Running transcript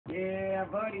Yeah,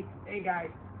 buddy. Hey, guys.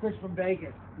 Chris from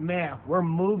Vegas. Man, we're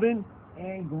moving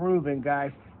and grooving,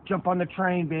 guys. Jump on the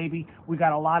train, baby. We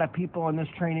got a lot of people, and this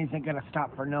train isn't going to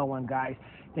stop for no one, guys.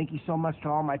 Thank you so much to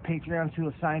all my Patreons who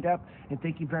have signed up, and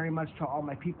thank you very much to all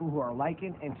my people who are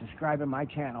liking and subscribing my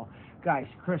channel. Guys,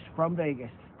 Chris from Vegas.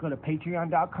 Go to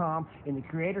patreon.com. In the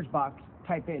creators box,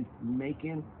 type in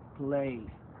Making Plays.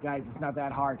 Guys, it's not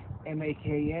that hard.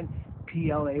 MAKNPLAYZ.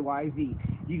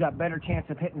 You got better chance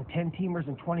of hitting 10 teamers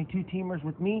and 22 teamers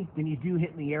with me than you do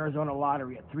hitting the Arizona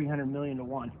lottery at 300 million to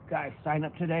 1. Guys, sign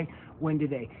up today, win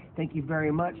today. Thank you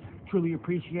very much. Truly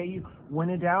appreciate you. When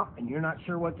in doubt and you're not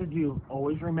sure what to do,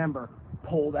 always remember,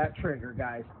 pull that trigger,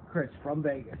 guys. Chris from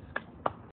Vegas.